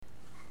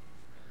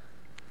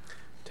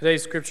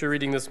Today's scripture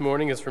reading this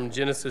morning is from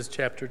Genesis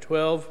chapter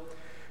 12,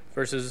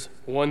 verses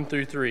 1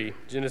 through 3.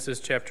 Genesis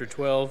chapter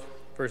 12,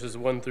 verses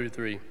 1 through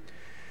 3.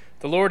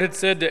 The Lord had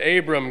said to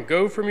Abram,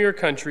 "Go from your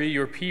country,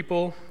 your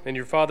people, and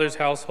your father's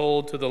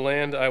household to the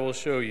land I will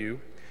show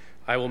you.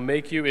 I will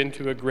make you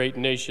into a great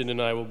nation,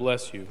 and I will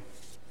bless you.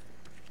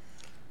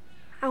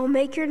 I will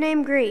make your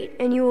name great,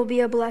 and you will be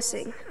a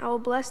blessing. I will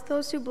bless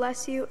those who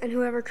bless you, and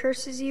whoever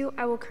curses you,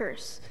 I will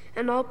curse.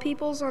 And all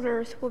peoples on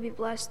earth will be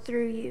blessed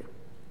through you."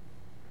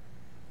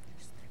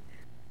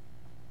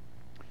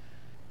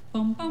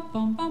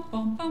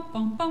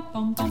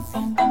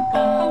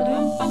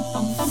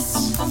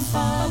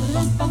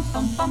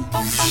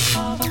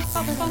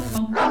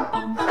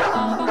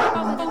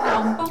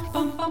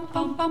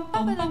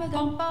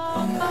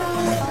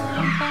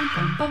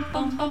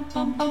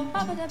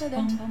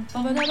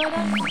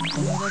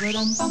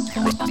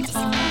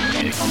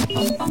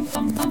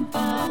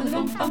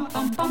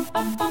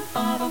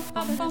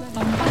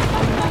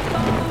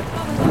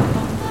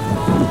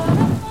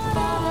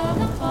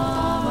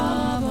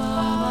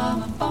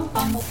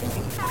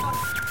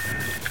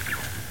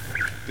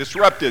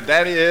 Disrupted,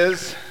 that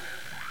is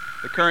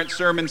the current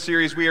sermon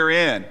series we are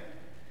in.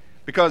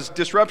 Because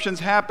disruptions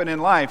happen in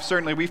life.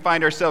 Certainly we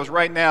find ourselves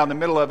right now in the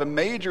middle of a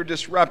major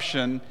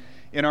disruption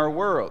in our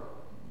world.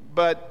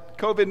 But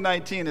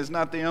COVID-19 is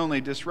not the only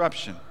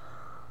disruption.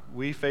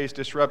 We face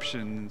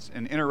disruptions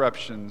and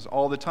interruptions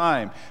all the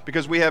time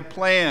because we have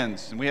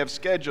plans and we have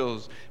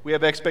schedules, we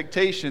have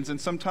expectations, and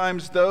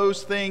sometimes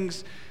those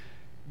things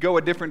go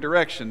a different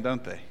direction,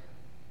 don't they?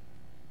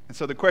 And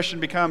so the question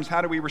becomes,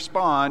 how do we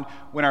respond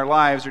when our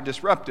lives are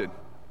disrupted?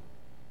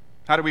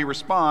 How do we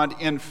respond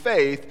in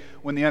faith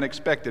when the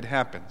unexpected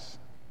happens?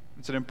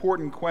 It's an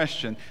important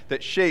question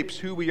that shapes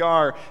who we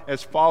are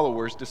as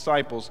followers,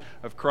 disciples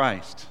of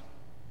Christ.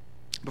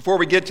 Before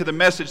we get to the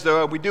message,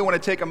 though, we do want to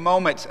take a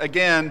moment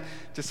again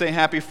to say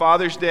Happy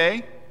Father's Day.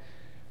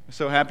 I'm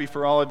so happy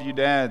for all of you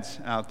dads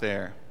out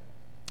there.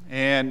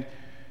 And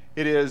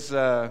it is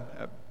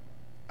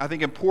I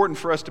think important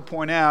for us to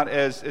point out,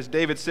 as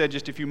David said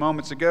just a few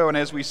moments ago, and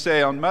as we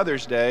say on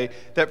Mother's Day,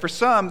 that for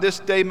some this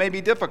day may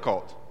be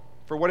difficult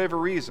for whatever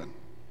reason.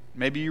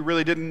 Maybe you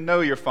really didn't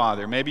know your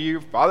father. Maybe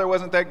your father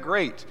wasn't that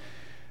great.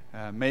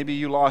 Maybe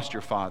you lost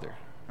your father.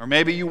 Or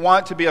maybe you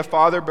want to be a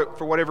father, but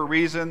for whatever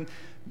reason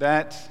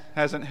that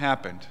hasn't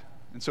happened.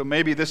 And so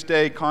maybe this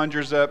day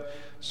conjures up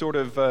sort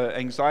of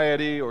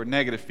anxiety or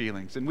negative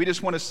feelings. And we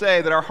just want to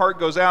say that our heart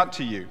goes out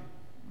to you.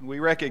 We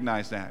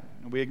recognize that.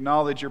 We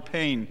acknowledge your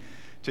pain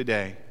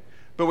today.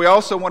 But we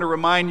also want to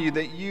remind you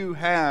that you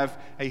have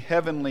a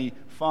heavenly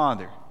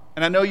Father.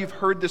 And I know you've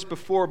heard this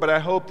before, but I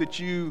hope that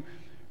you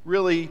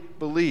really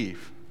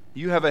believe.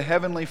 You have a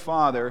heavenly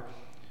Father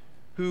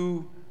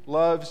who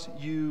loves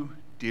you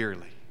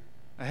dearly.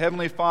 A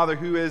heavenly Father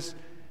who is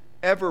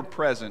ever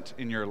present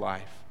in your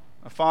life.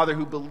 A Father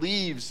who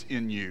believes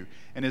in you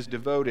and is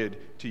devoted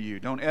to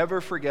you. Don't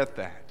ever forget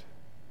that.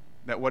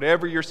 That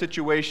whatever your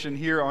situation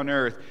here on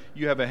earth,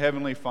 you have a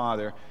heavenly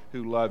Father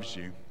who loves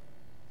you.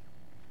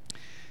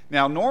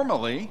 Now,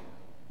 normally,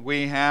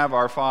 we have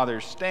our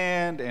fathers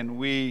stand and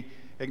we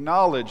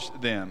acknowledge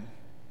them.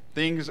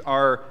 Things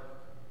are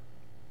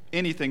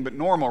anything but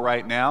normal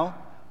right now,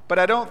 but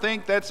I don't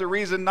think that's a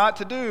reason not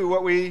to do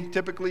what we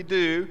typically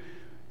do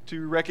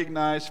to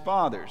recognize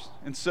fathers.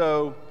 And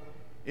so,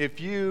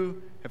 if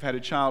you have had a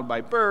child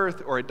by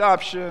birth or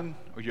adoption,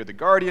 or you're the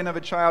guardian of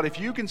a child, if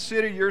you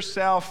consider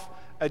yourself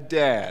a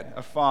dad,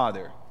 a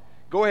father,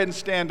 go ahead and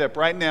stand up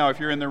right now if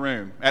you're in the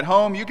room. At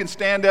home, you can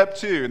stand up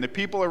too, and the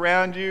people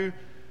around you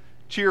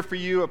cheer for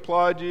you,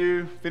 applaud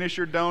you, finish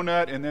your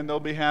donut, and then they'll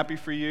be happy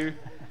for you.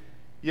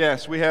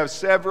 Yes, we have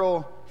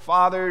several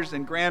fathers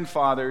and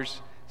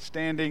grandfathers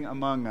standing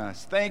among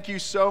us. Thank you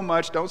so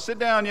much. Don't sit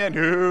down yet.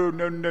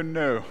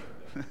 No.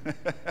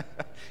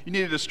 You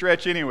needed to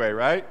stretch anyway,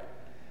 right?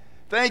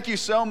 Thank you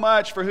so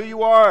much for who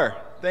you are.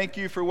 Thank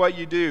you for what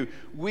you do.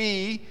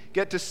 We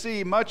get to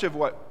see much of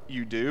what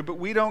you do, but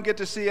we don't get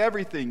to see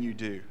everything you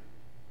do.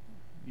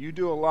 You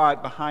do a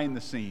lot behind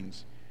the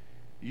scenes.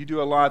 You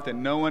do a lot that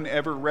no one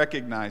ever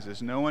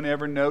recognizes, no one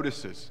ever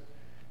notices.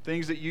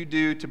 Things that you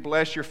do to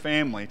bless your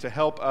family, to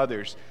help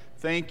others.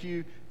 Thank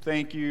you,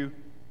 thank you,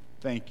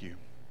 thank you.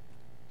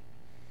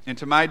 And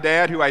to my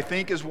dad, who I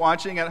think is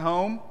watching at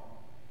home,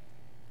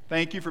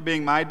 thank you for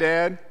being my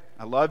dad.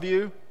 I love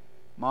you.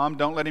 Mom,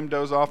 don't let him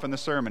doze off in the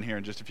sermon here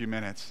in just a few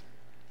minutes.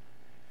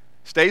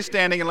 Stay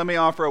standing and let me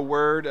offer a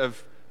word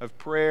of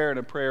prayer and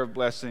a prayer of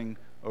blessing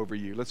over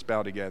you. Let's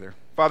bow together.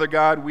 Father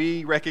God,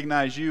 we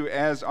recognize you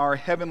as our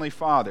heavenly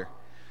Father.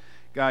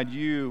 God,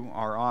 you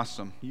are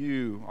awesome.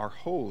 You are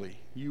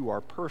holy. You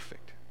are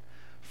perfect.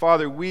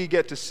 Father, we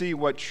get to see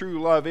what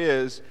true love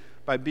is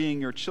by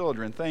being your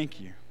children. Thank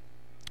you.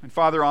 And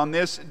Father, on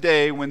this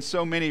day when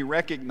so many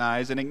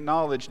recognize and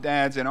acknowledge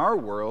dads in our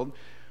world,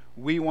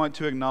 we want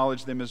to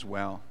acknowledge them as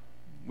well.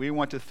 We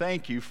want to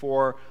thank you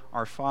for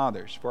our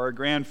fathers, for our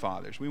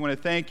grandfathers. We want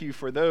to thank you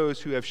for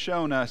those who have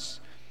shown us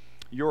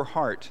your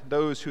heart,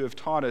 those who have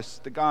taught us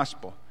the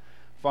gospel.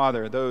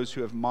 Father, those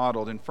who have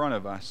modeled in front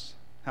of us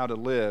how to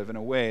live in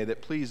a way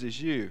that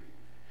pleases you.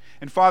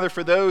 And Father,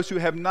 for those who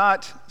have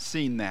not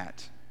seen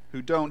that,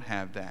 who don't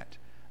have that,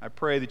 I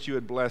pray that you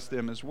would bless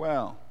them as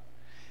well.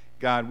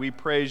 God, we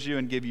praise you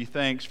and give you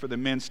thanks for the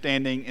men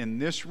standing in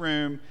this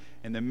room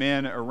and the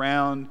men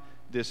around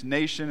this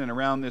nation and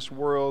around this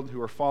world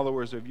who are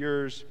followers of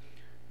yours,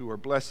 who are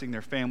blessing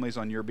their families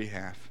on your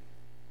behalf.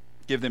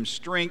 Give them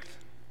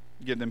strength,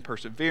 give them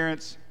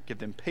perseverance, give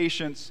them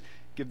patience,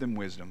 give them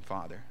wisdom,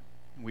 Father.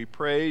 We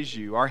praise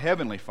you, our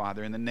Heavenly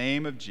Father, in the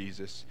name of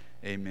Jesus.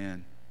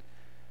 Amen.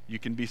 You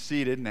can be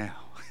seated now.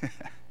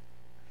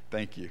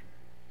 Thank you.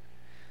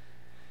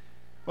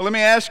 Well, let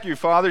me ask you,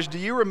 fathers, do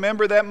you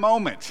remember that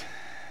moment?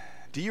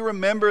 Do you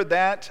remember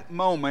that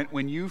moment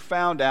when you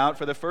found out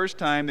for the first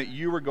time that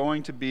you were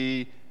going to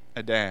be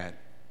a dad?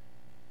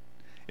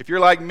 If you're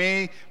like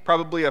me,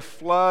 probably a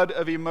flood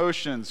of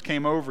emotions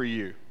came over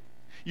you.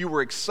 You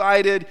were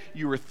excited,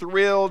 you were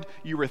thrilled,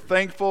 you were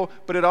thankful,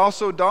 but it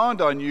also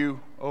dawned on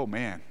you, oh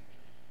man,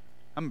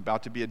 I'm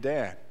about to be a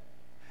dad.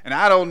 And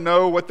I don't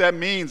know what that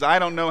means. I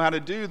don't know how to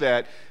do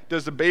that.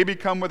 Does the baby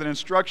come with an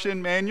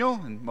instruction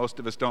manual? And most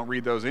of us don't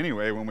read those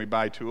anyway when we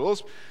buy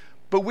tools.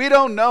 But we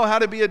don't know how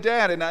to be a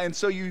dad. And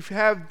so you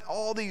have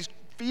all these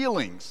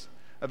feelings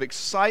of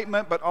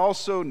excitement, but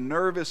also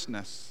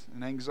nervousness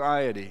and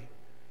anxiety.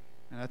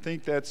 And I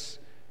think that's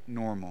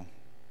normal.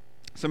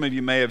 Some of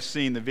you may have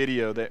seen the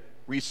video that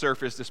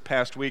resurfaced this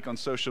past week on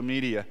social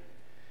media.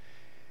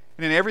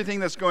 And in everything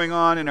that's going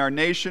on in our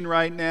nation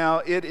right now,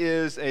 it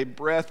is a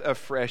breath of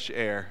fresh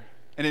air.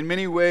 And in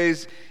many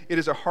ways, it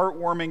is a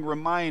heartwarming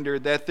reminder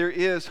that there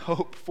is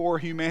hope for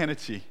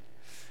humanity.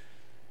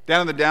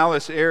 Down in the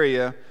Dallas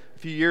area, a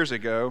few years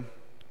ago,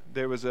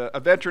 there was a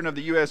veteran of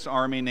the U.S.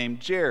 Army named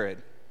Jared.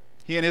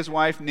 He and his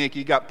wife,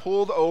 Nikki, got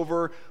pulled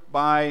over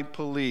by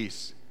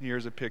police.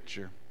 Here's a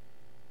picture.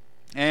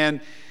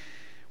 And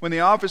when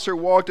the officer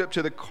walked up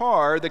to the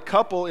car, the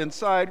couple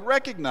inside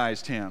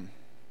recognized him.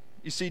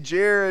 You see,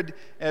 Jared,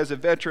 as a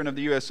veteran of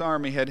the U.S.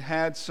 Army, had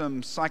had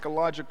some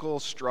psychological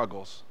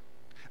struggles.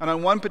 And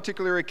on one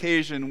particular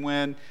occasion,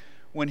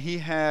 when he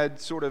had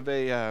sort of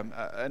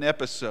an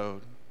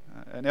episode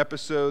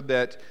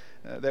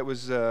that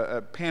was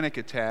a panic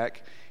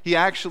attack, he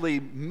actually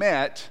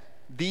met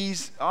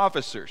these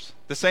officers,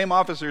 the same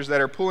officers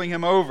that are pulling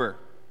him over.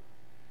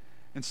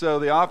 And so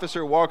the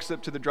officer walks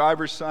up to the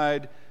driver's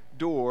side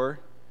door,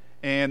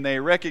 and they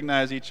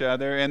recognize each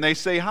other, and they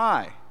say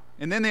hi.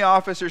 And then the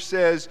officer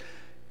says,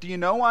 do you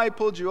know why I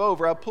pulled you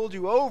over? I pulled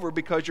you over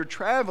because you're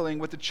traveling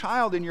with a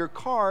child in your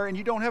car and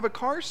you don't have a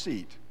car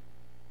seat.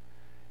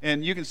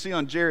 And you can see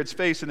on Jared's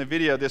face in the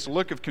video this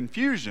look of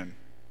confusion.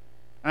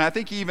 And I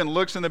think he even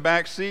looks in the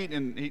back seat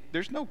and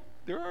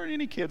there aren't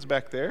any kids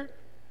back there.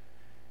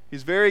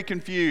 He's very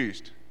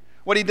confused.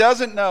 What he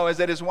doesn't know is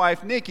that his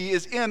wife Nikki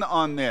is in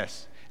on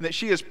this and that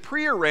she is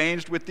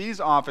prearranged with these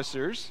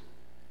officers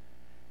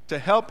to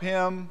help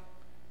him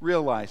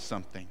realize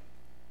something.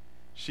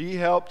 She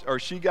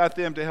got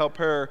them to help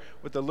her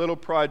with a little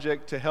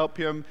project to help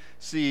him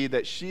see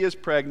that she is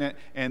pregnant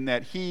and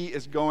that he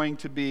is going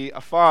to be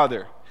a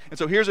father. And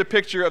so here's a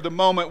picture of the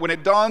moment when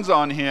it dawns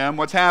on him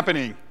what's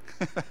happening.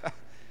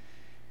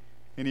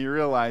 And he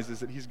realizes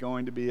that he's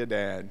going to be a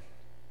dad.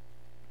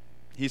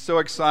 He's so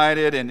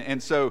excited,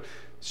 and so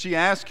she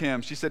asked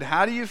him, she said,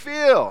 how do you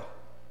feel?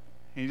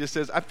 And he just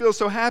says, I feel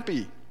so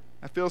happy.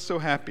 I feel so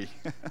happy.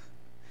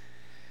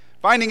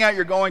 Finding out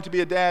you're going to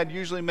be a dad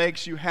usually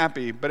makes you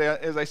happy, but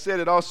as I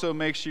said, it also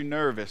makes you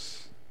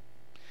nervous.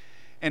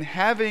 And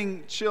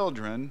having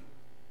children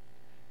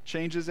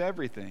changes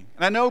everything.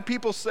 And I know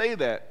people say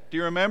that. Do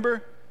you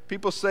remember?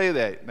 People say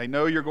that. They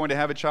know you're going to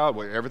have a child.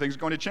 Well, everything's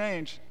going to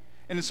change.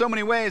 And in so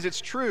many ways, it's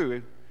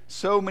true.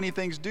 So many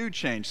things do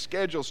change.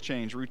 Schedules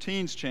change.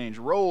 Routines change.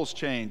 Roles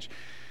change.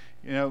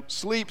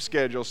 Sleep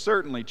schedules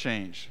certainly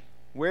change.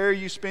 Where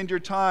you spend your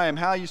time,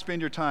 how you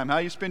spend your time, how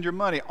you spend your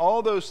money,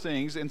 all those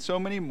things and so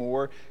many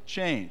more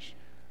change.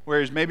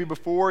 Whereas maybe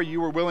before you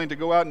were willing to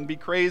go out and be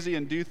crazy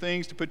and do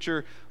things to put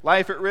your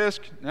life at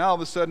risk, now all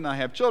of a sudden I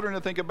have children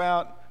to think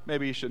about,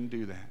 maybe you shouldn't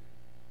do that.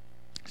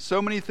 So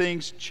many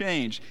things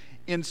change.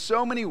 In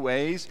so many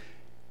ways,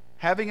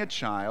 having a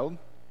child,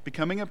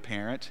 becoming a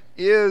parent,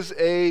 is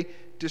a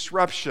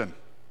disruption.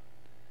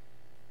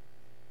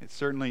 It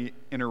certainly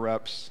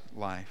interrupts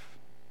life.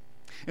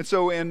 And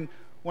so in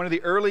one of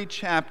the early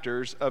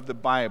chapters of the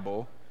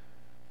Bible,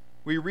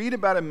 we read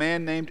about a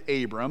man named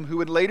Abram who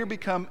would later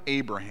become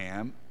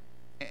Abraham,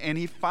 and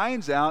he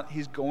finds out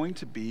he's going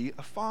to be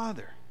a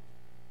father.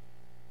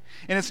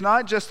 And it's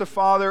not just the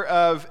father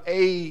of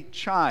a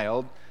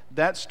child.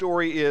 That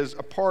story is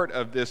a part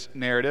of this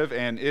narrative,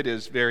 and it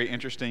is very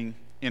interesting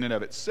in and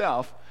of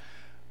itself.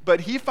 But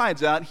he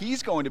finds out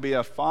he's going to be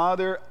a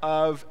father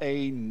of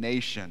a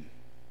nation.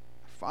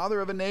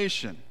 Father of a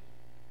nation.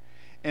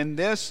 And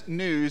this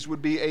news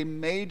would be a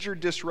major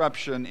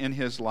disruption in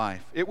his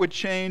life. It would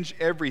change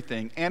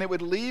everything, and it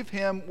would leave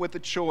him with a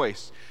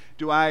choice.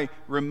 Do I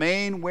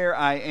remain where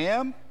I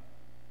am,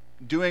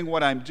 doing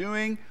what I'm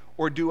doing,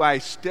 or do I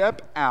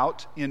step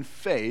out in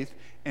faith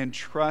and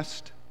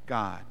trust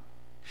God?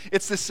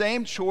 It's the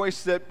same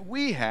choice that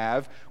we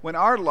have when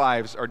our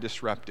lives are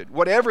disrupted,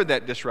 whatever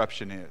that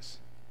disruption is.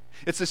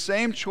 It's the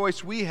same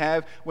choice we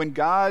have when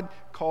God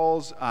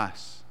calls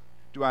us.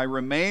 Do I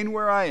remain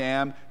where I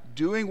am,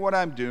 doing what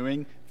I'm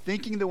doing,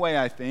 thinking the way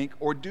I think,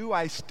 or do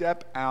I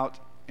step out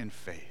in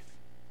faith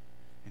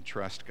and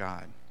trust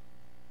God?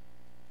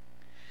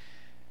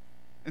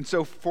 And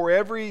so for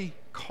every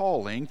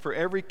calling, for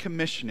every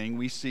commissioning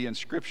we see in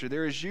Scripture,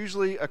 there is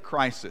usually a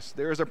crisis.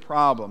 There is a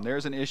problem. There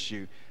is an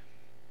issue.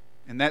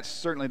 And that's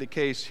certainly the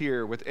case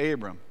here with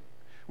Abram.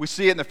 We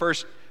see it in the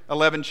first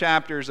 11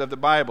 chapters of the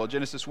Bible,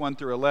 Genesis 1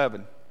 through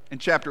 11. In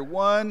chapter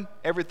 1,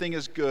 everything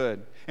is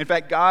good. In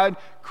fact, God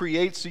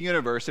creates the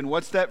universe. And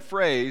what's that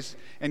phrase?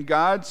 And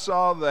God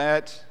saw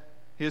that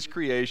his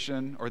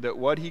creation, or that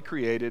what he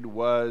created,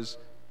 was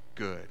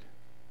good.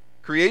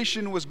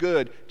 Creation was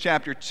good.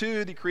 Chapter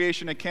 2, the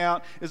creation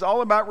account, is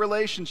all about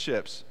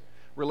relationships.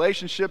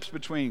 Relationships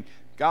between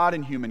God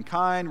and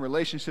humankind,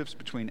 relationships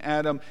between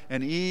Adam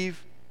and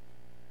Eve.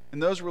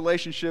 And those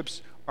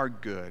relationships are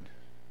good.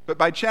 But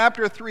by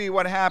chapter 3,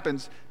 what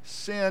happens?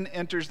 Sin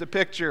enters the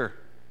picture.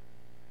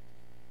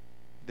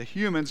 The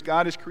humans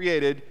God has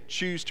created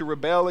choose to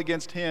rebel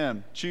against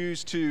him,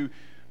 choose to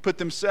put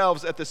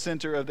themselves at the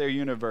center of their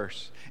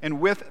universe.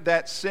 And with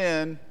that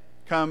sin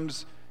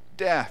comes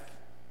death.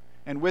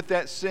 And with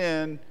that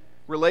sin,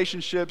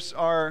 relationships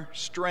are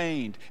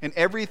strained. And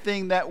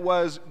everything that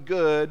was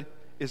good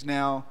is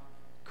now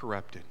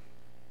corrupted.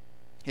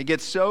 It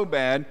gets so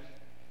bad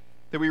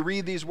that we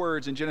read these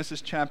words in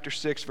Genesis chapter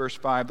 6, verse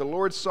 5. The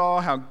Lord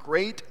saw how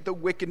great the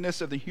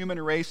wickedness of the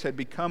human race had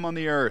become on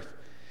the earth,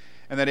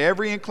 and that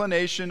every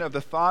inclination of the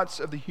thoughts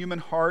of the human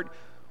heart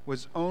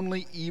was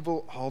only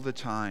evil all the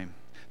time.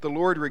 The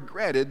Lord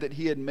regretted that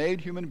he had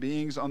made human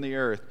beings on the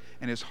earth,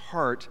 and his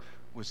heart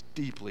was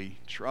deeply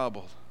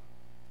troubled.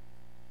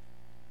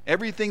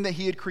 Everything that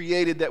he had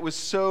created that was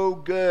so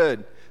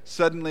good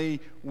suddenly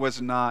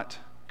was not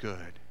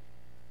good.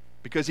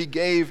 Because he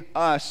gave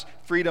us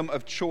freedom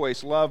of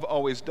choice. Love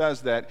always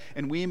does that.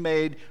 And we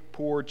made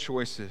poor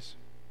choices.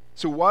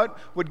 So what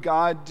would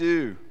God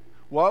do?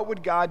 What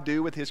would God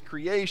do with his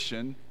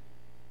creation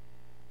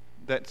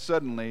that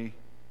suddenly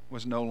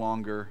was no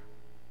longer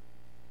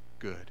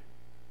good?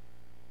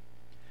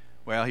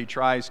 Well, he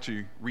tries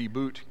to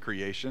reboot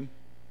creation.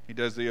 He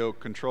does the old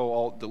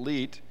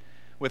Control-Alt-Delete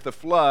with the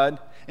flood.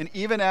 And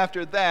even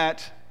after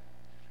that,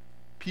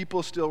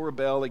 people still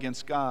rebel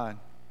against God.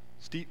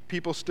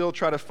 People still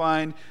try to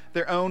find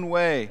their own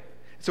way.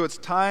 So it's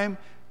time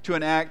to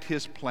enact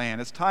his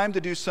plan. It's time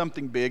to do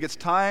something big. It's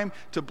time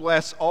to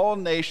bless all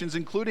nations,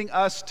 including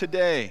us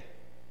today.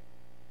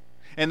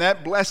 And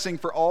that blessing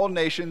for all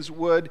nations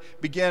would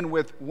begin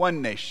with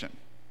one nation.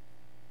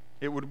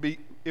 It would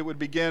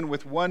begin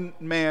with one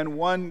man,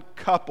 one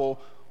couple,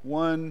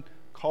 one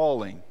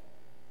calling.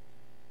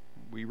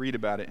 We read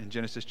about it in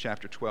Genesis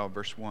chapter 12,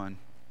 verse 1.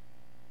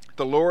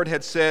 The Lord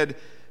had said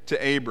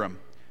to Abram,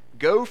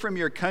 "Go from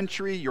your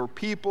country, your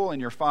people,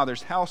 and your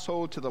father's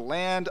household to the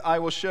land I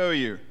will show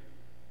you.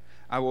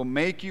 I will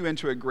make you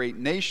into a great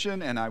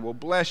nation, and I will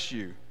bless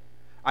you.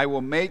 I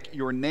will make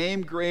your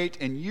name great,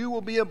 and you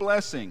will be a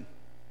blessing.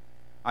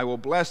 I will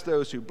bless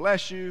those who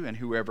bless you, and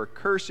whoever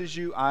curses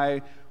you,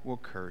 I will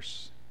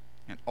curse.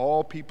 And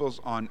all peoples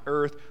on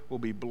earth will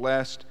be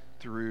blessed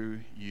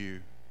through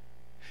you."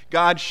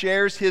 God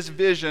shares his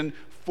vision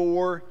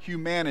for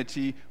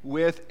humanity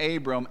with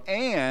Abram,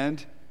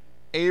 and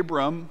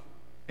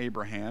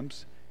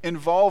Abraham's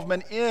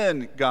involvement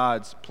in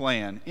God's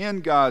plan,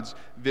 in God's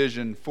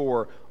vision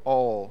for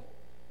all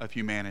of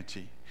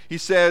humanity. He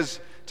says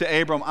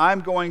to Abram,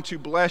 "I'm going to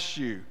bless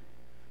you,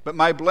 but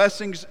my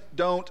blessings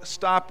don't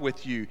stop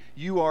with you.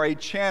 You are a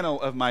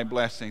channel of my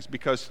blessings,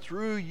 because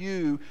through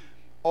you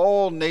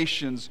all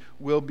nations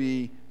will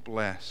be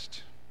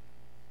blessed."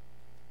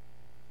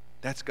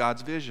 That's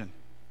God's vision.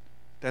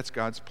 That's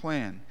God's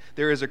plan.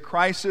 There is a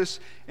crisis,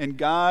 and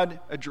God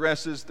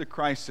addresses the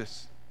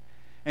crisis.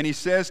 And he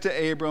says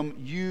to Abram,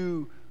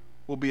 "You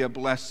will be a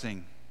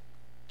blessing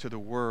to the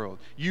world.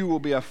 You will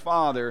be a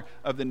father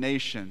of the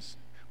nations.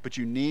 But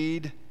you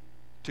need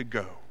to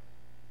go.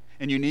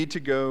 And you need to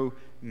go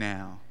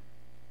now."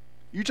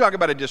 You talk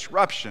about a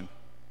disruption.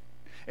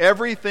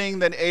 Everything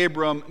that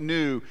Abram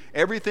knew,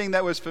 everything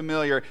that was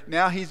familiar,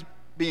 now he's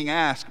being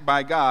asked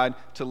by God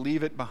to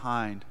leave it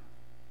behind.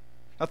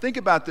 Now think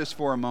about this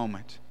for a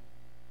moment.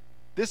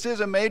 This is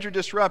a major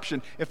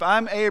disruption. If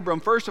I'm Abram,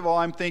 first of all,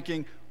 I'm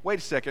thinking, wait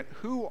a second,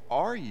 who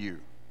are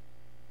you?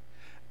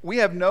 We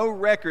have no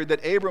record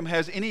that Abram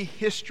has any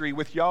history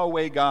with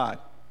Yahweh God.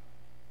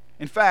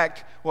 In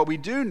fact, what we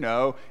do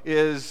know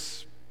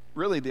is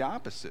really the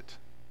opposite.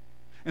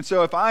 And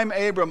so if I'm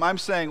Abram, I'm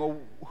saying,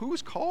 well,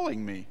 who's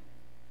calling me?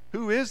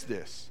 Who is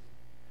this?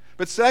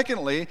 But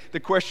secondly, the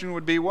question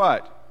would be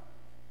what?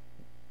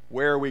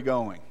 Where are we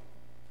going?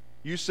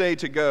 You say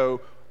to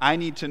go, I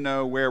need to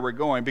know where we're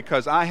going,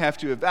 because I have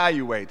to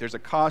evaluate. There's a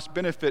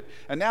cost-benefit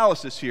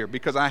analysis here,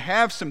 because I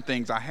have some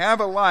things. I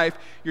have a life.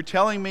 You're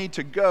telling me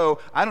to go.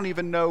 I don't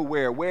even know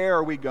where. Where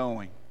are we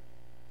going?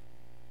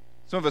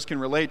 Some of us can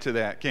relate to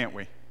that, can't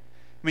we?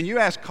 I mean, you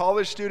ask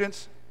college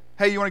students,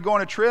 hey, you want to go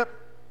on a trip?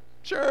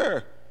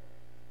 Sure.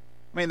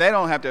 I mean, they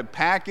don't have to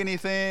pack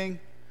anything.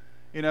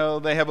 You know,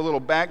 they have a little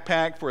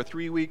backpack for a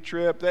 3-week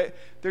trip.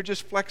 They're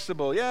just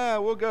flexible. Yeah,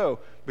 we'll go.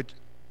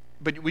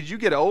 But when you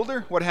get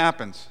older, what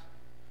happens?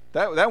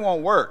 That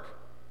won't work.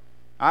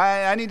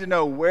 I need to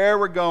know where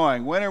we're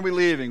going. When are we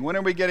leaving? When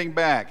are we getting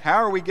back? How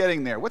are we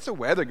getting there? What's the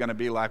weather going to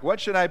be like? What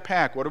should I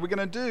pack? What are we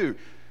going to do?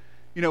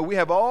 You know, we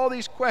have all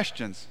these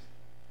questions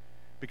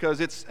because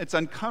it's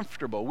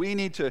uncomfortable. We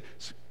need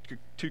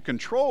to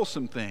control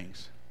some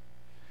things.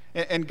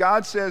 And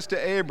God says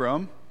to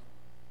Abram,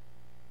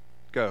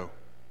 go.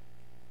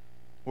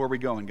 Where are we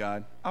going,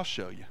 God? I'll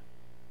show you.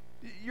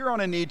 You're on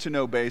a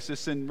need-to-know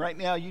basis, and right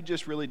now you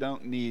just really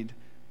don't need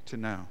to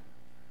know.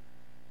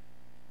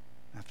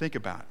 Now think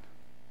about it.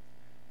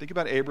 Think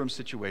about Abram's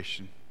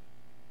situation.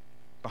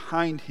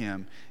 Behind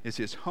him is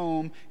his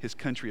home, his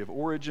country of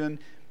origin,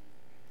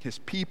 his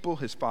people,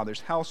 his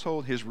father's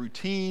household, his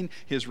routine,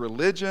 his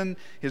religion,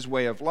 his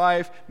way of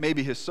life,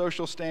 maybe his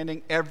social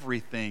standing.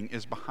 Everything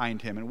is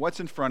behind him. And what's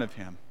in front of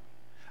him?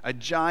 A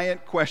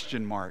giant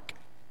question mark.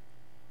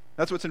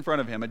 That's what's in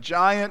front of him, a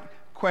giant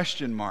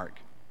question mark.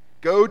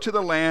 Go to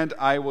the land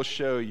I will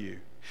show you.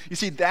 You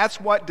see, that's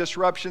what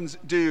disruptions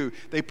do.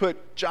 They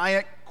put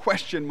giant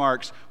question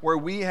marks where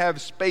we have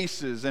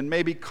spaces and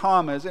maybe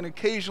commas and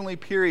occasionally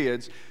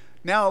periods.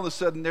 Now all of a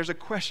sudden there's a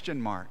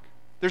question mark.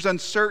 There's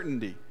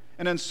uncertainty.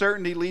 And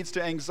uncertainty leads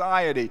to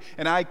anxiety.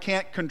 And I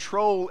can't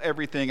control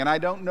everything. And I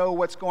don't know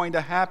what's going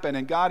to happen.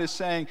 And God is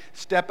saying,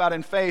 step out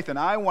in faith. And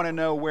I want to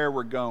know where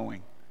we're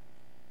going.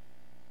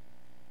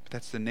 But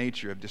that's the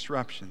nature of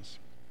disruptions.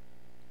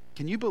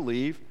 Can you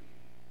believe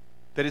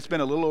that it's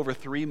been a little over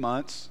 3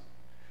 months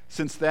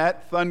since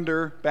that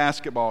Thunder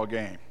basketball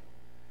game?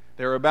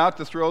 They were about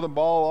to throw the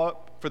ball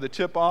up for the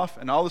tip-off,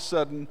 and all of a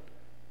sudden,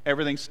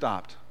 everything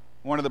stopped.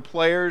 One of the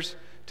players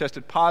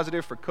tested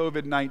positive for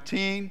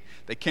COVID-19.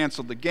 They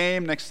canceled the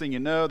game. Next thing you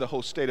know, the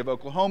whole state of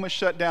Oklahoma is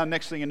shut down.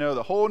 Next thing you know,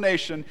 the whole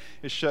nation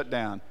is shut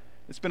down.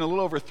 It's been a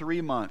little over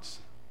 3 months.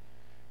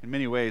 In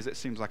many ways, it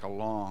seems like a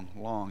long,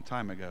 long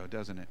time ago,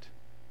 doesn't it?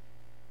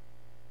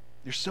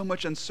 There's so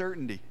much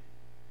uncertainty.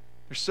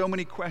 There's so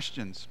many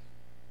questions.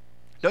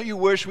 Don't you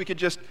wish we could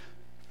just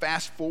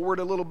fast forward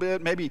a little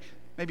bit, maybe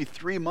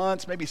 3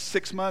 months, maybe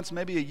 6 months,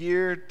 maybe a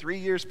year, 3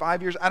 years,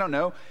 5 years, I don't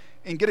know,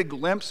 and get a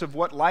glimpse of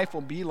what life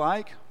will be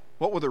like?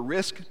 What will the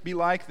risk be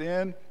like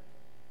then?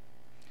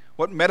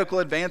 What medical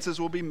advances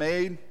will be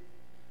made?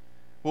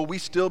 Will we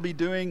still be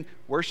doing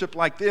worship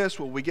like this?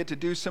 Will we get to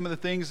do some of the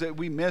things that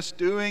we miss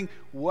doing?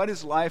 What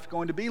is life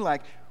going to be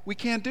like? We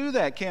can't do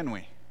that, can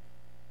we?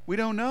 We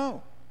don't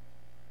know.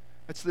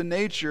 That's the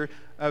nature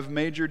of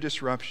major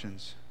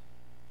disruptions.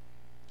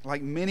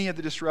 Like many of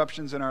the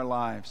disruptions in our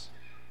lives.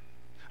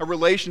 A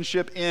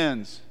relationship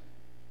ends.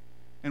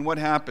 And what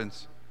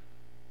happens?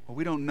 Well,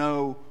 we don't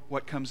know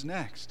what comes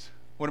next.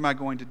 What am I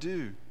going to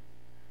do?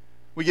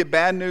 We get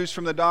bad news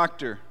from the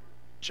doctor.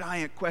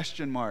 Giant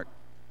question mark.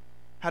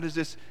 How does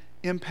this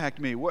impact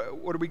me?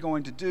 What are we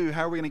going to do?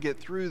 How are we going to get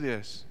through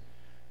this?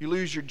 You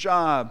lose your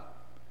job.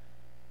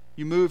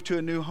 You move to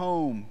a new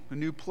home, a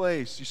new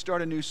place. You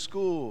start a new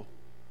school,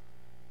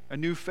 a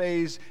new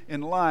phase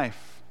in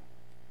life.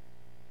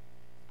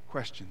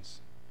 Questions,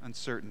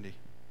 uncertainty.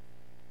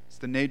 It's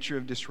the nature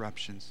of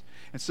disruptions.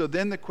 And so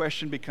then the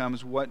question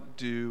becomes, what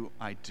do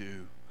I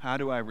do? How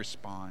do I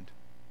respond?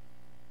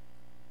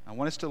 I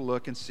want us to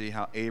look and see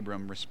how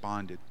Abram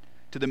responded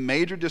to the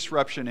major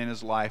disruption in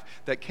his life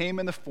that came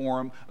in the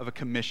form of a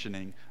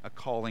commissioning, a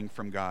calling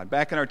from God.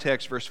 Back in our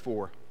text, verse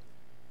 4.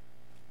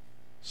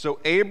 So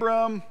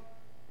Abram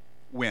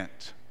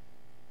went.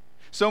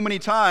 So many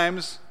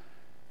times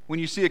when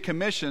you see a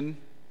commission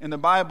in the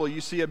Bible,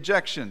 you see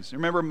objections.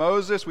 Remember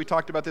Moses? We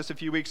talked about this a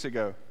few weeks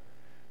ago.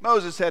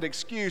 Moses had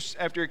excuse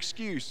after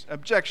excuse,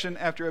 objection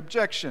after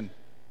objection.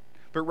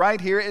 But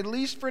right here, at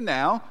least for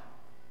now,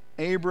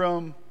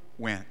 Abram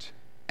went,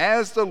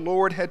 as the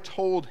Lord had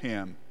told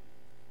him,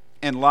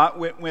 and Lot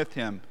went with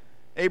him.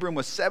 Abram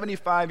was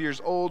 75 years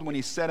old when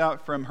he set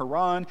out from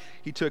Haran.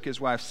 He took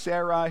his wife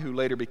Sarai, who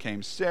later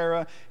became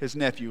Sarah, his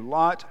nephew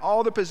Lot,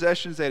 all the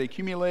possessions they had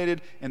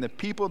accumulated, and the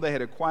people they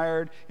had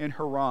acquired in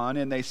Haran,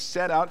 and they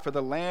set out for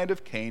the land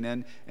of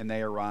Canaan, and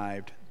they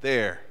arrived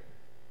there.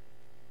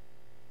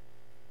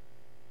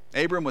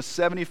 Abram was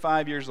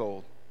 75 years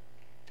old.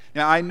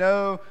 Now, I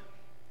know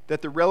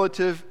that the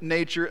relative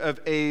nature of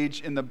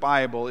age in the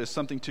Bible is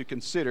something to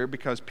consider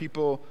because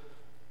people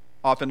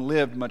often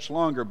lived much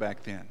longer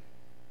back then.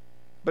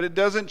 But it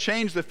doesn't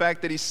change the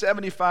fact that he's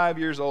 75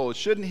 years old.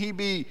 Shouldn't he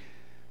be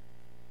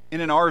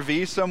in an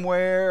RV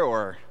somewhere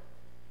or,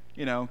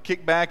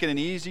 kick back in an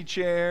easy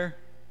chair?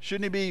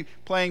 Shouldn't he be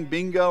playing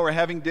bingo or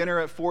having dinner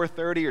at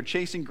 4:30 or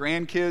chasing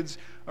grandkids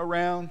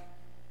around?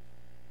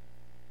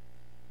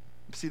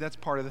 See, that's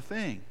part of the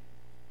thing.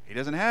 He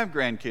doesn't have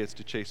grandkids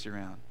to chase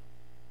around,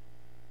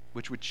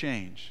 which would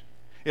change.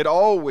 It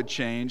all would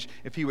change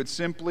if he would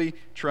simply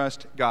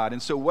trust God. And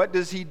so what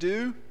does he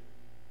do?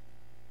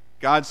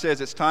 God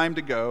says it's time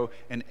to go,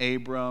 and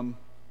Abram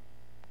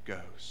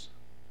goes.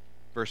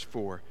 Verse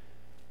 4.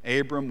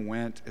 Abram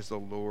went as the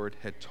Lord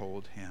had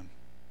told him.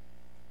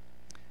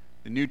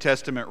 The New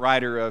Testament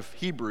writer of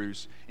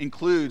Hebrews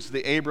includes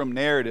the Abram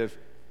narrative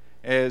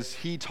as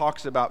he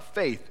talks about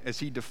faith, as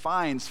he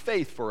defines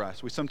faith for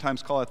us. We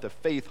sometimes call it the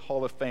Faith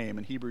Hall of Fame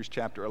in Hebrews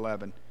chapter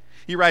 11.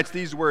 He writes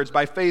these words,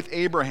 "By faith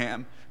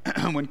Abraham,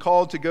 when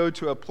called to go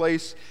to a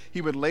place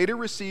he would later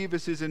receive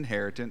as his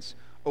inheritance,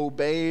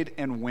 obeyed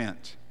and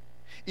went,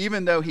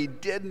 even though he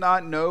did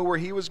not know where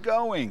he was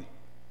going.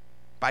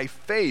 By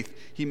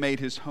faith he made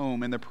his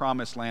home in the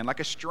promised land, like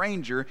a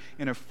stranger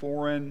in a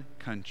foreign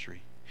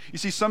country." You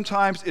see,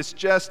 sometimes it's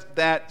just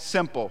that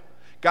simple.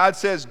 God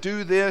says,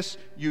 do this,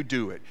 you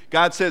do it.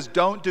 God says,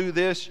 don't do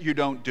this, you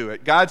don't do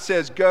it. God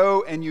says,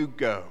 go, and you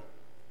go.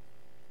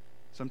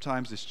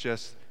 Sometimes it's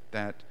just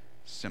that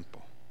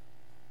simple.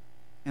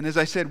 And as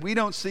I said, we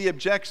don't see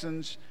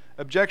objections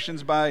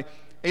by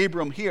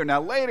Abram here.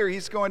 Now later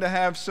he's going to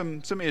have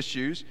some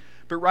issues,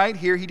 but right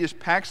here he just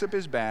packs up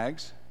his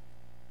bags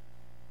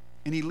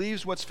and he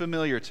leaves what's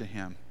familiar to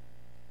him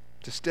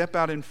to step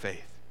out in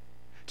faith,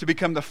 to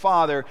become the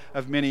father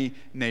of many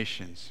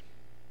nations.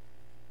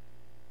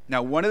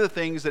 Now, one of the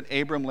things that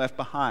Abram left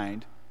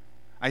behind,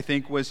 I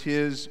think, was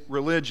his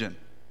religion,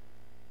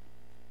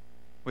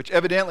 which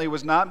evidently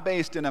was not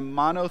based in a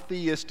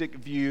monotheistic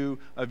view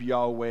of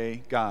Yahweh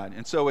God.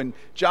 And so in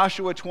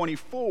Joshua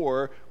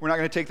 24, we're not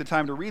going to take the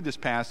time to read this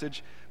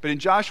passage, but in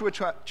Joshua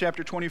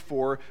chapter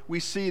 24, we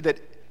see that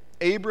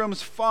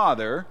Abram's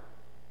father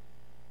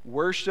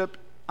worshiped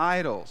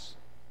idols.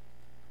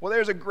 Well,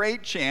 there's a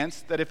great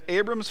chance that if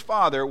Abram's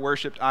father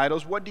worshiped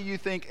idols, what do you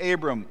think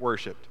Abram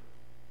worshiped?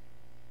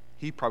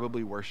 He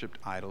probably worshiped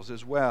idols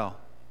as well.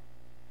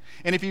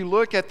 And if you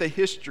look at the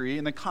history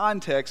and the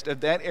context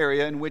of that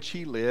area in which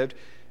he lived,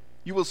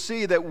 you will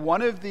see that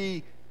one of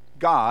the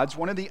gods,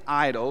 one of the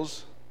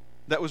idols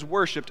that was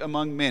worshipped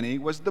among many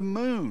was the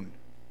moon.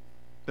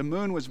 The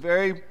moon was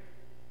very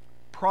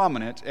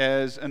prominent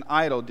as an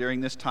idol during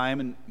this time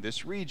in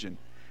this region.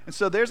 And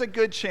so there's a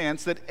good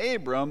chance that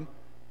Abram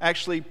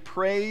actually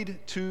prayed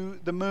to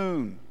the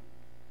moon.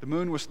 The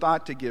moon was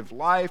thought to give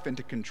life and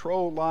to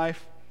control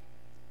life.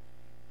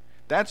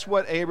 That's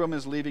what Abram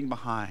is leaving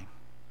behind.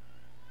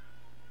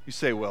 You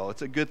say, well,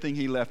 it's a good thing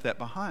he left that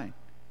behind.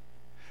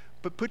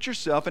 But put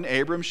yourself in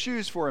Abram's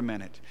shoes for a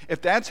minute.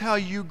 If that's how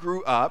you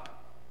grew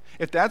up,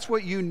 if that's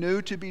what you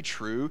knew to be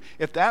true,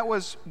 if that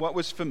was what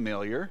was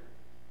familiar,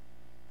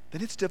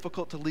 then it's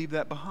difficult to leave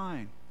that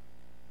behind.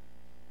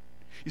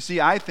 You see,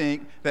 I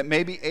think that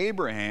maybe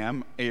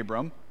Abram,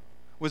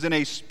 was in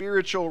a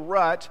spiritual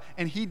rut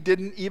and he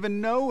didn't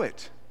even know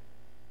it.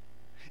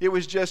 It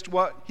was just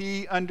what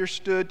he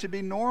understood to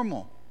be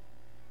normal.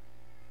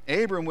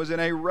 Abram was in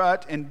a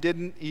rut and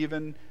didn't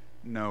even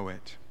know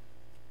it.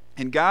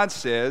 And God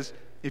says,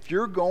 if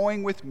you're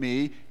going with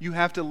me, you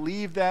have to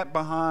leave that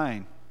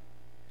behind.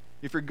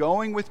 If you're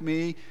going with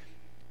me,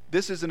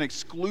 this is an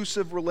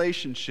exclusive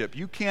relationship.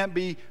 You can't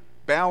be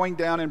bowing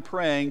down and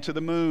praying to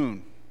the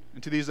moon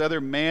and to these other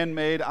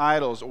man-made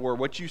idols or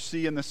what you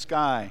see in the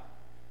sky.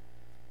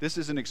 This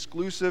is an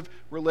exclusive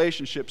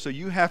relationship, so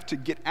you have to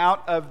get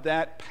out of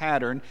that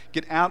pattern,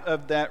 get out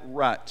of that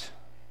rut.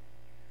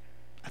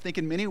 I think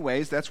in many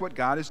ways that's what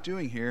God is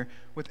doing here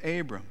with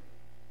Abram.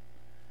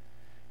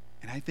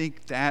 And I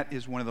think that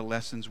is one of the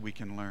lessons we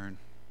can learn.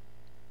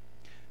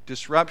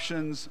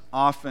 Disruptions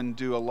often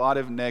do a lot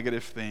of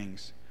negative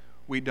things.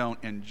 We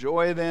don't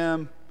enjoy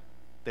them.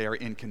 They are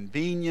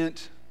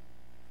inconvenient.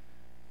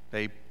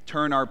 They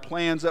turn our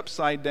plans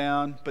upside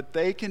down, but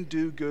they can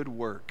do good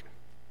work.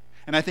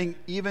 And I think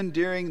even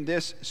during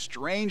this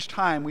strange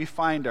time we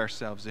find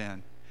ourselves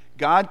in,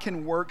 God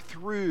can work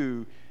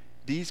through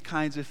these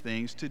kinds of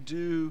things to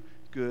do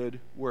good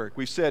work.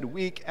 We've said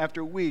week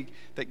after week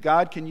that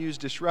God can use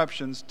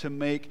disruptions to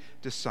make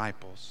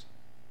disciples.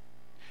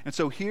 And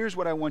so here's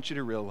what I want you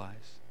to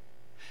realize.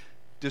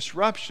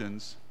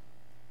 Disruptions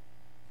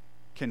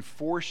can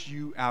force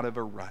you out of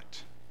a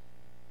rut.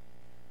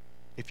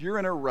 If you're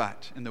in a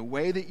rut in the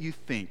way that you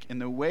think, in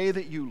the way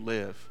that you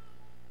live,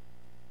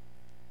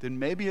 then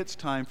maybe it's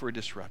time for a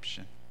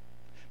disruption.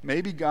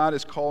 Maybe God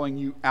is calling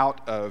you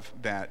out of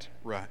that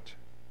rut.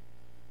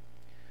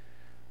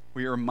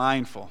 We are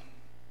mindful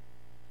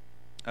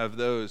of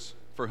those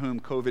for whom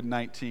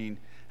COVID-19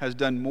 has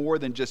done more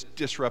than just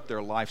disrupt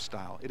their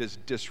lifestyle. It has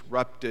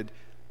disrupted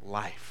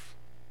life.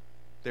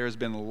 There has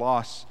been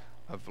loss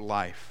of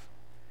life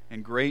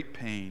and great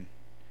pain,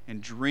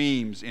 and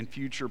dreams and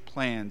future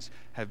plans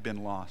have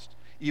been lost,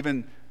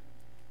 even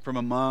from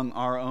among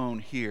our own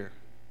here.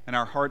 And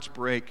our hearts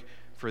break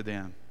for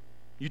them.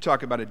 You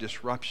talk about a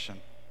disruption.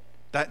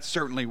 That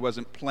certainly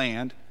wasn't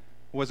planned,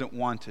 wasn't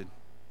wanted.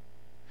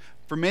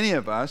 For many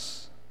of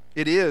us,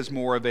 it is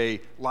more of a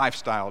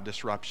lifestyle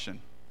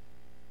disruption.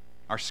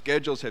 Our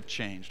schedules have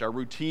changed. Our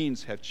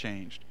routines have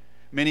changed.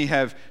 Many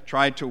have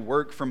tried to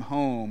work from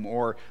home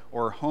or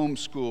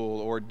homeschool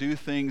or do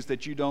things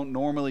that you don't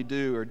normally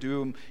do or do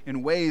them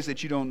in ways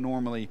that you don't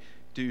normally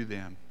do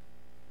them.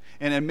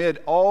 And amid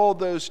all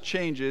those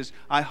changes,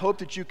 I hope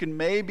that you can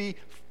maybe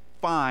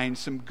find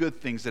some good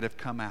things that have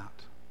come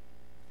out.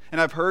 And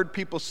I've heard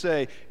people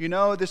say,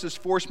 this has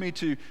forced me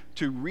to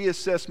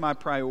reassess my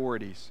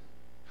priorities.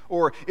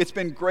 Or it's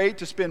been great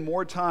to spend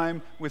more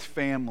time with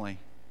family.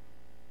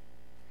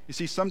 You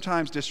see,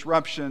 sometimes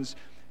disruptions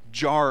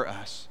jar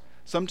us.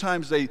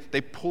 Sometimes they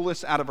pull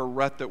us out of a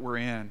rut that we're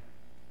in.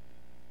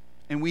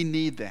 And we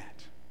need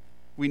that.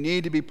 We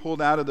need to be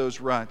pulled out of those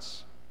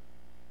ruts.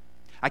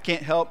 I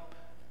can't help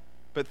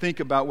but think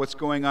about what's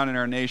going on in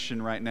our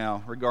nation right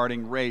now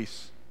regarding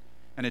race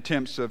and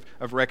attempts of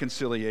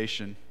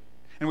reconciliation.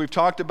 And we've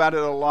talked about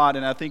it a lot,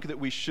 and I think that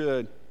we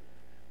should.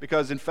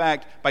 Because, in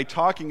fact, by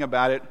talking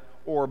about it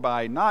or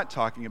by not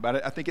talking about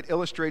it, I think it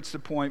illustrates the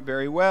point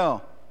very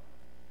well.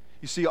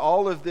 You see,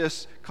 all of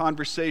this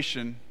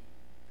conversation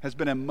has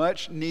been a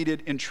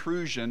much-needed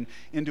intrusion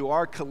into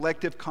our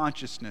collective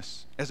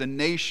consciousness as a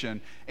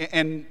nation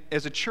and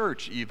as a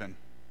church even.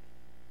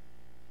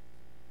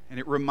 And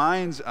it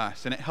reminds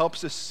us and it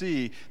helps us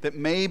see that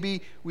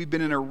maybe we've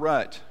been in a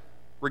rut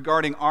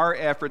regarding our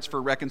efforts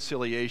for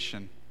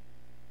reconciliation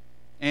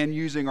and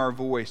using our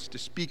voice to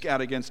speak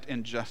out against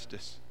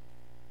injustice.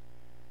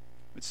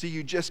 But see,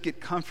 you just get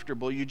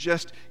comfortable, you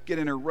just get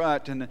in a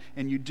rut and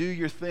you do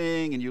your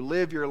thing and you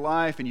live your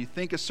life and you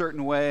think a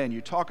certain way and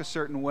you talk a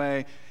certain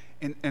way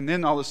and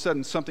then all of a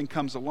sudden something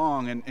comes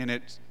along and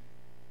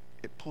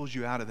it pulls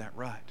you out of that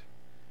rut.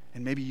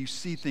 And maybe you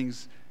see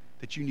things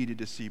that you needed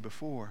to see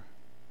before.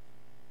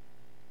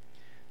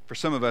 For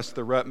some of us,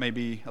 the rut may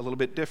be a little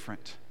bit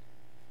different.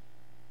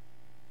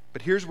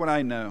 But here's what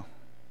I know.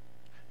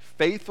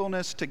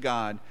 Faithfulness to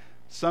God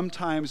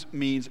sometimes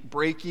means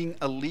breaking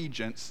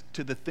allegiance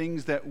to the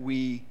things that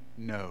we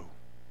know.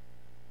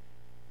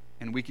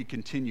 And we could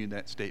continue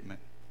that statement.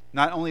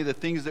 Not only the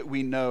things that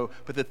we know,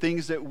 but the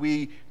things that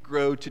we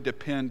grow to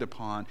depend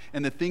upon,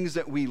 and the things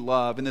that we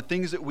love, and the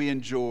things that we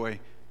enjoy.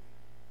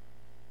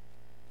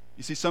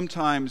 You see,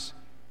 sometimes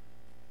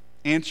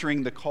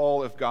answering the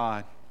call of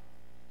God,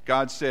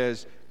 God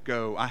says,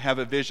 go. I have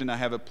a vision, I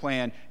have a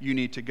plan, you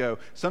need to go.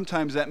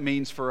 Sometimes that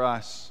means for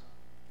us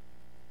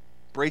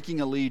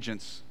breaking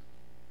allegiance,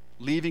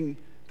 leaving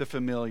the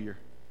familiar,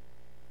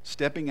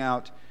 stepping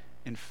out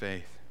in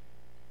faith.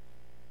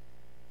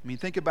 I mean,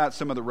 think about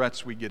some of the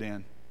ruts we get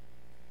in.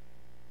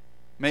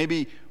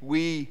 Maybe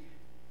we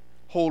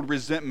hold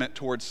resentment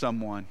towards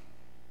someone,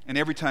 and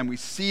every time we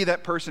see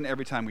that person,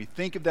 every time we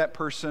think of that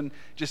person,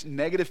 just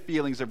negative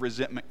feelings of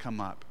resentment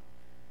come up.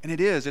 And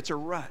it's a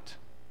rut.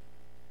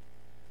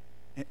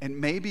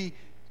 And maybe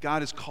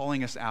God is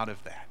calling us out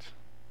of that.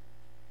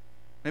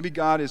 Maybe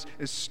God is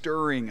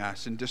stirring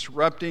us and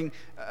disrupting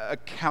a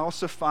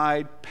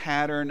calcified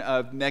pattern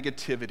of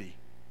negativity.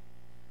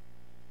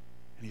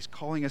 And He's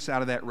calling us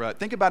out of that rut.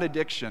 Think about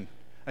addiction.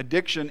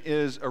 Addiction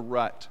is a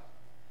rut.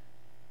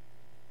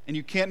 And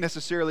you can't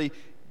necessarily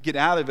get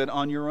out of it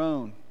on your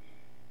own.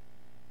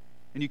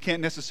 And you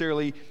can't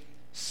necessarily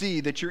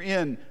see that you're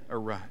in a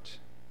rut.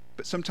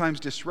 But sometimes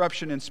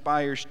disruption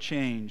inspires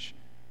change.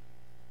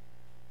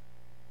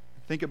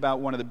 Think about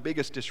one of the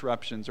biggest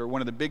disruptions or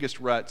one of the biggest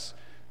ruts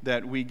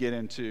that we get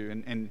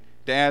into. And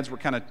dads, we're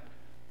kind of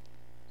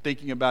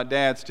thinking about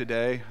dads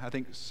today. I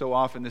think so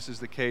often this is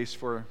the case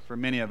for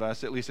many of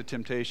us, at least a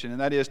temptation,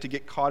 and that is to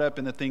get caught up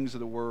in the things of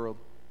the world.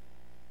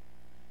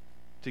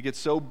 To get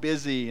so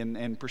busy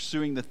and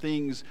pursuing the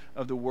things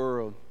of the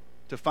world.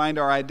 To find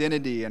our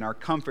identity and our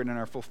comfort and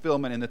our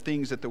fulfillment in the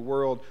things that the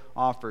world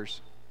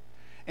offers.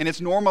 And it's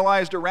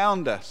normalized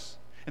around us.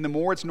 And the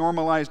more it's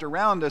normalized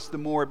around us, the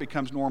more it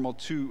becomes normal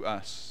to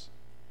us.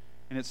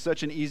 And it's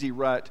such an easy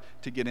rut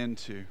to get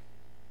into.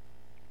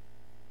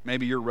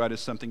 Maybe your rut is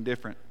something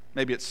different.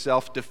 Maybe it's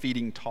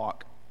self-defeating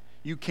talk.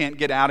 You can't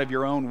get out of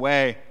your own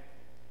way.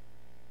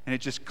 And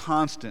it's just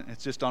constant.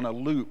 It's just on a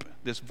loop.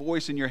 This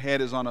voice in your head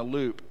is on a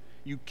loop.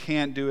 You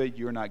can't do it.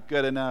 You're not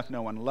good enough.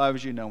 No one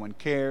loves you. No one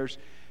cares.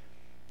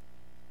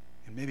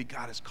 And maybe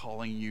God is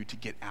calling you to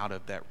get out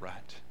of that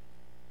rut.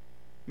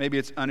 Maybe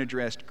it's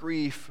unaddressed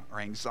grief or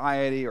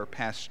anxiety or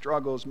past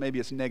struggles. Maybe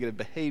it's negative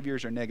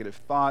behaviors or negative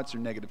thoughts or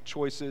negative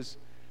choices.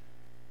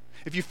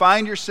 If you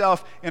find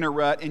yourself in a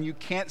rut and you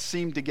can't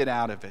seem to get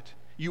out of it,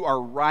 you are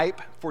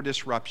ripe for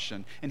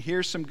disruption. And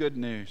here's some good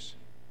news.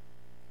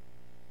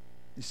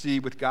 You see,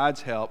 with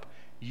God's help,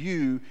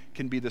 you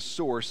can be the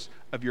source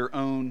of your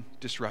own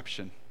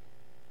disruption.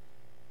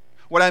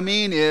 What I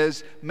mean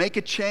is, make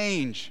a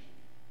change.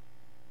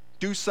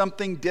 Do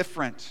something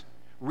different.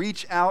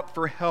 Reach out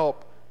for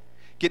help.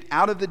 Get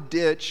out of the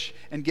ditch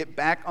and get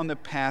back on the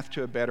path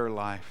to a better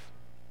life.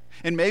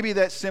 And maybe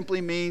that simply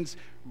means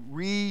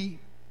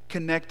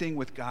reconnecting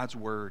with God's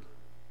Word.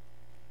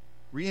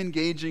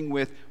 Re-engaging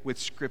with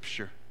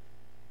Scripture.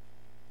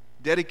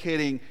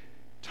 Dedicating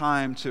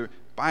time to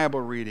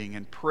Bible reading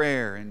and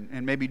prayer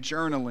and maybe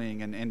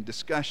journaling and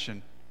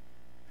discussion.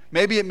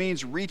 Maybe it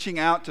means reaching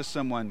out to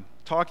someone,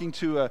 talking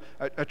to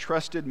a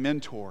trusted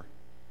mentor.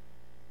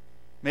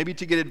 Maybe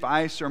to get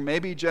advice, or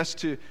maybe just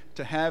to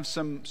have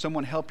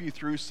someone help you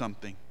through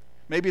something.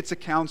 Maybe it's a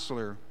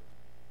counselor.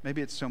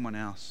 Maybe it's someone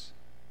else.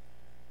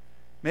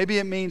 Maybe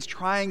it means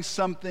trying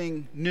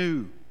something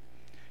new.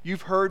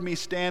 You've heard me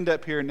stand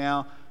up here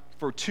now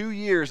for 2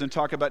 years and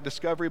talk about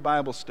Discovery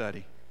Bible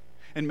Study.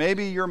 And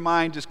maybe your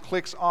mind just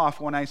clicks off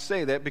when I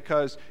say that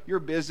because you're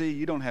busy,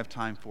 you don't have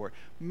time for it.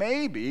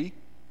 Maybe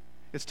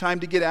it's time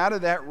to get out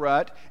of that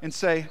rut and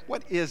say,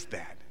 what is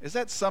that? Is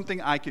that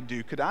something I could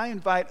do? Could I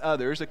invite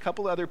others, a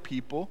couple other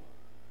people,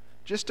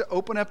 just to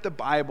open up the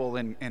Bible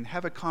and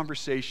have a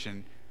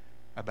conversation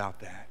about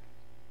that?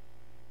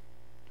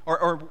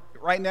 Or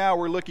right now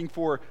we're looking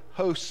for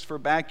hosts for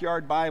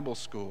Backyard Bible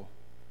School.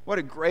 What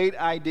a great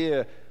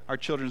idea our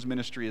children's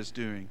ministry is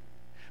doing.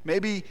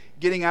 Maybe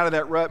getting out of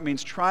that rut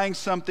means trying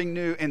something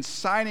new and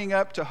signing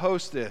up to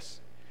host this.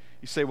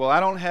 You say, well, I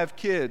don't have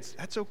kids.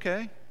 That's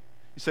okay.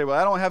 You say, well,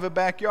 I don't have a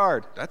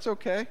backyard. That's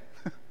okay.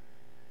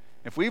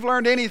 If we've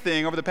learned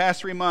anything over the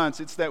past 3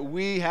 months, it's that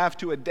we have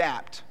to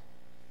adapt,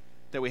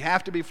 that we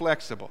have to be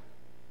flexible.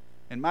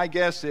 And my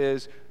guess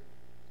is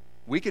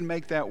we can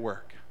make that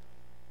work.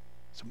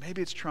 So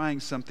maybe it's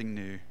trying something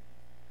new.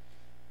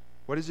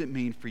 What does it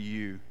mean for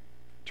you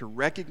to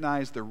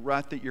recognize the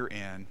rut that you're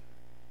in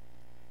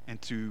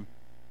and to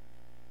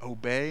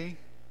obey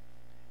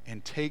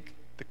and take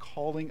the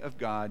calling of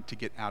God to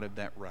get out of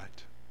that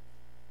rut?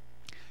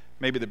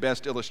 Maybe the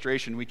best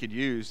illustration we could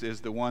use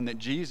is the one that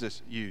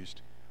Jesus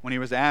used when he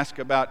was asked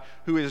about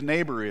who his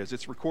neighbor is.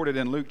 It's recorded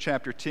in Luke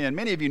chapter 10.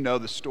 Many of you know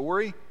the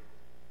story.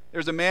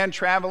 There's a man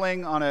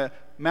traveling on a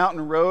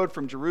mountain road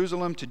from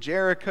Jerusalem to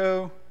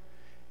Jericho,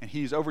 and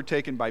he's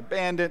overtaken by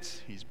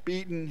bandits. He's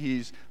beaten.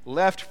 He's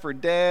left for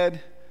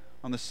dead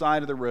on the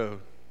side of the road.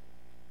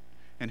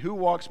 And who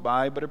walks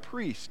by but a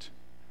priest?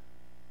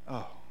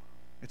 Oh,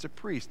 it's a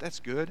priest. That's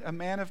good. A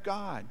man of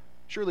God.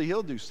 Surely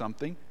he'll do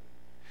something.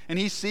 And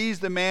he sees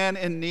the man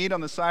in need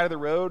on the side of the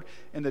road,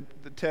 and the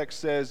text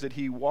says that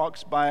he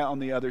walks by on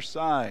the other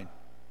side.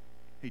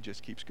 He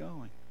just keeps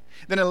going.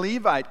 Then a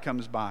Levite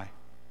comes by,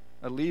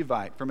 a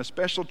Levite from a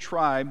special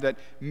tribe that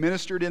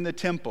ministered in the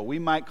temple. We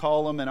might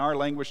call them in our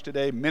language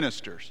today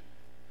ministers.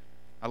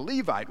 A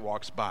Levite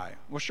walks by.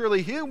 Well,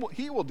 surely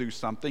he will do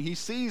something. He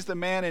sees the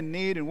man in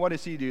need, and what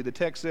does he do? The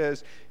text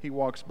says he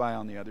walks by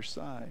on the other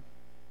side.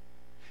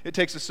 It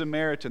takes a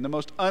Samaritan, the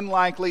most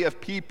unlikely of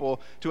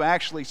people, to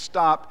actually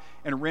stop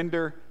and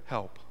render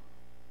help.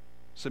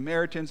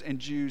 Samaritans and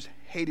Jews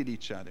hated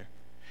each other.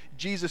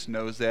 Jesus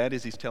knows that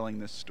as he's telling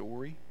this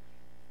story.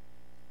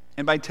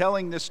 And by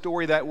telling this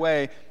story that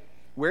way,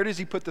 where does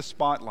he put the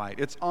spotlight?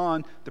 It's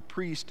on the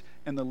priest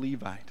and the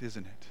Levite,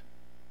 isn't it?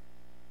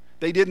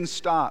 They didn't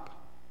stop.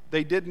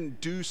 They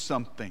didn't do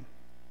something.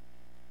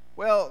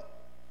 Well,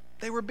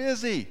 they were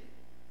busy.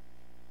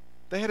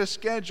 They had a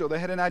schedule. They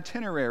had an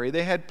itinerary.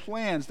 They had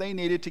plans. They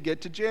needed to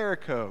get to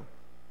Jericho.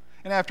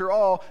 And after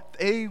all,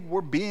 they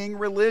were being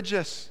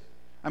religious.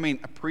 I mean,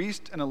 a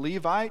priest and a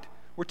Levite,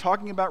 we're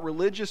talking about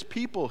religious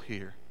people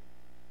here.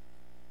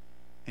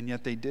 And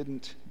yet they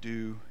didn't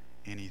do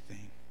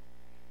anything.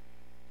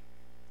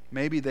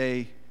 Maybe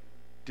they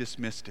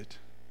dismissed it.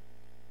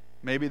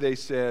 Maybe they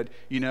said,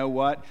 you know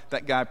what?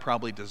 That guy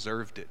probably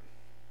deserved it.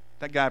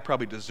 That guy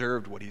probably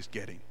deserved what he's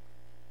getting.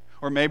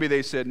 Or maybe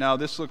they said, no,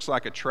 this looks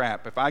like a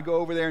trap. If I go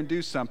over there and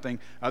do something,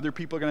 other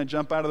people are going to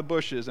jump out of the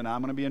bushes and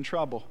I'm going to be in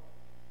trouble.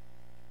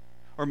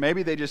 Or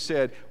maybe they just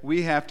said,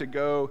 we have to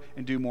go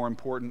and do more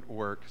important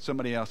work.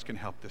 Somebody else can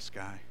help this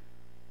guy.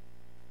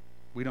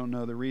 We don't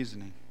know the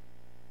reasoning.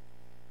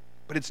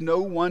 But it's no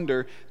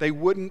wonder they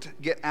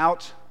wouldn't get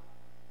out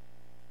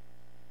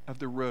of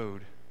the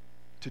road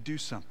to do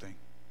something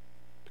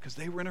because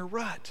they were in a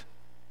rut.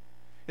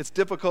 It's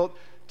difficult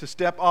to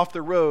step off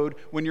the road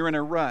when you're in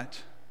a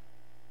rut.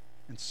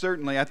 And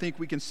certainly, I think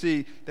we can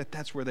see that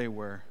that's where they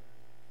were.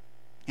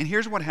 And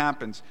here's what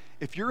happens.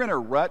 If you're in a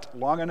rut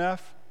long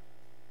enough,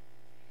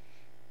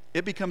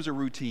 it becomes a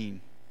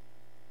routine.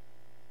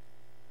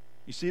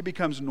 You see, it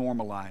becomes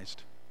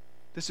normalized.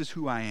 This is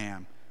who I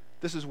am.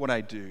 This is what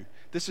I do.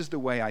 This is the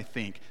way I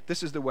think.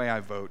 This is the way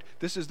I vote.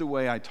 This is the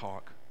way I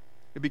talk.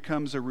 It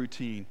becomes a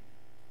routine.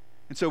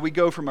 And so we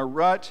go from a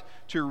rut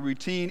to a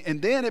routine,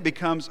 and then it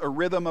becomes a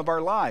rhythm of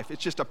our life.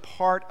 It's just a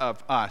part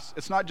of us.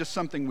 It's not just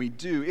something we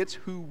do. It's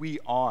who we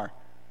are.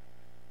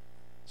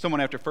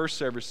 Someone after first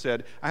service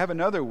said, I have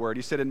another word.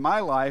 He said, in my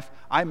life,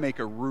 I make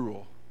a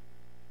rule.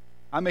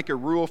 I make a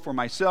rule for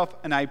myself,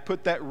 and I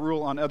put that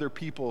rule on other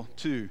people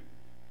too.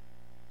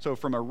 So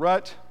from a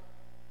rut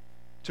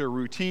to a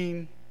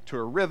routine to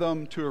a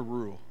rhythm to a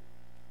rule.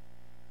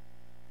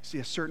 See,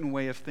 a certain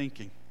way of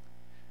thinking.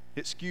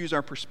 It skews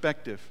our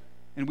perspective.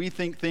 And we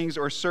think things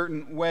are a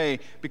certain way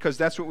because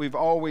that's what we've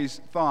always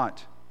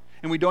thought.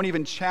 And we don't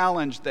even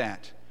challenge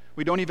that.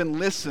 We don't even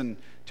listen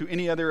to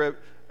any other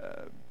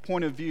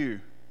point of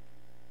view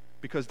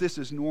because this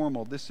is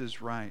normal, this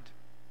is right.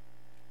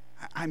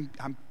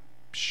 I'm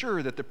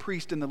sure that the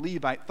priest and the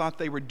Levite thought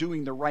they were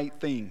doing the right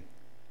thing.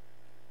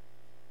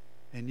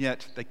 And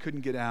yet they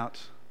couldn't get out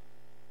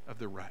of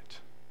the rut.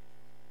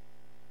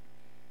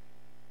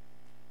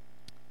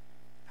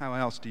 How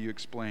else do you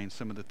explain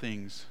some of the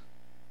things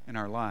in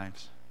our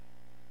lives?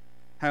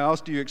 How else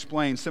do you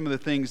explain some of the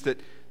things that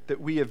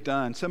we have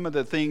done, some of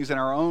the things in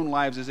our own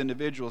lives as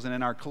individuals and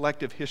in our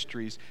collective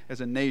histories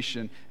as a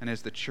nation and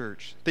as the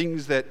church?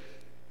 Things that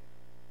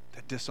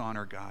that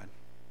dishonor God,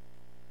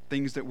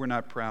 things that we're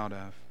not proud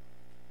of,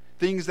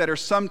 things that are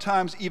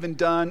sometimes even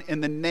done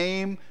in the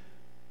name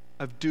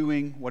of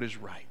doing what is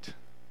right.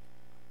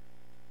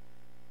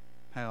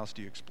 How else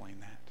do you explain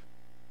that?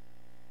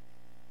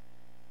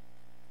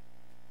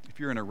 If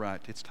you're in a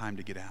rut, it's time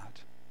to get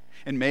out.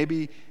 And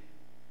maybe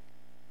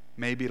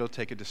it'll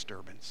take a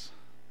disturbance.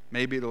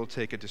 Maybe it'll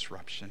take a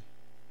disruption.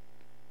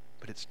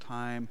 But it's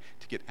time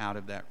to get out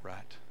of that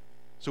rut.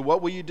 So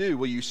what will you do?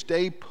 Will you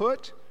stay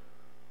put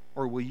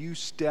or will you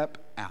step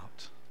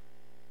out?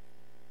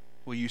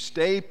 Will you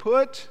stay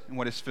put in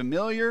what is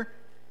familiar,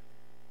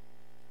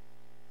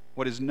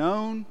 what is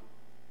known,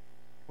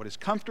 what is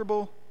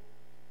comfortable?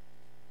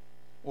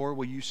 Or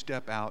will you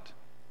step out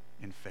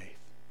in faith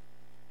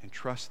and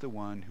trust the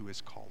one who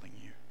is calling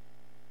you?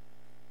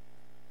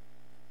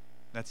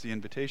 That's the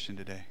invitation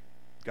today.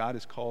 God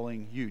is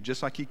calling you,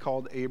 just like he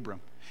called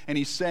Abram. And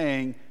he's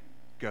saying,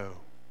 go.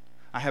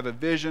 I have a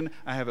vision.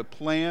 I have a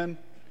plan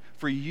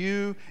for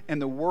you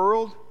and the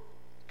world.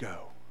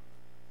 Go.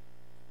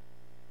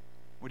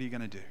 What are you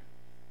going to do?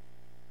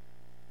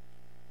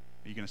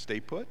 Are you going to stay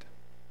put?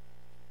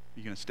 Are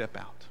you going to step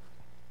out?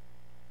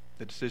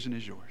 The decision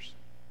is yours.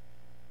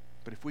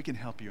 But if we can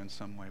help you in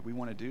some way, we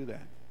want to do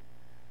that.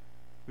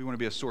 We want to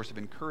be a source of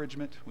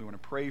encouragement. We want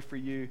to pray for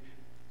you.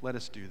 Let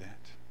us do that.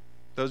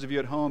 Those of you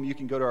at home, you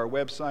can go to our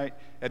website,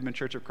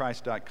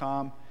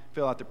 edmondchurchofchrist.com,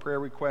 fill out the prayer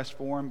request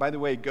form. By the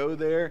way, go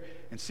there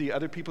and see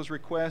other people's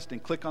requests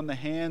and click on the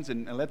hands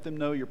and let them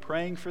know you're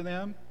praying for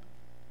them.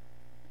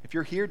 If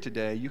you're here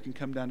today, you can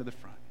come down to the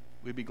front.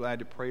 We'd be glad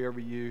to pray over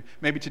you.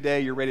 Maybe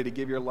today you're ready to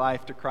give your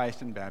life to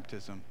Christ in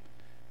baptism.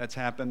 That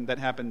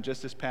happened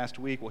just this past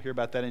week. We'll hear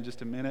about that in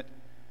just a minute.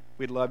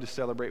 We'd love to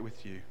celebrate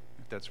with you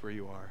if that's where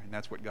you are, and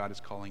that's what God is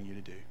calling you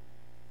to do.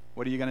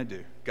 What are you going to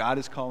do? God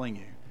is calling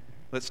you.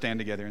 Let's stand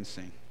together and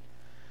sing.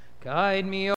 Guide me,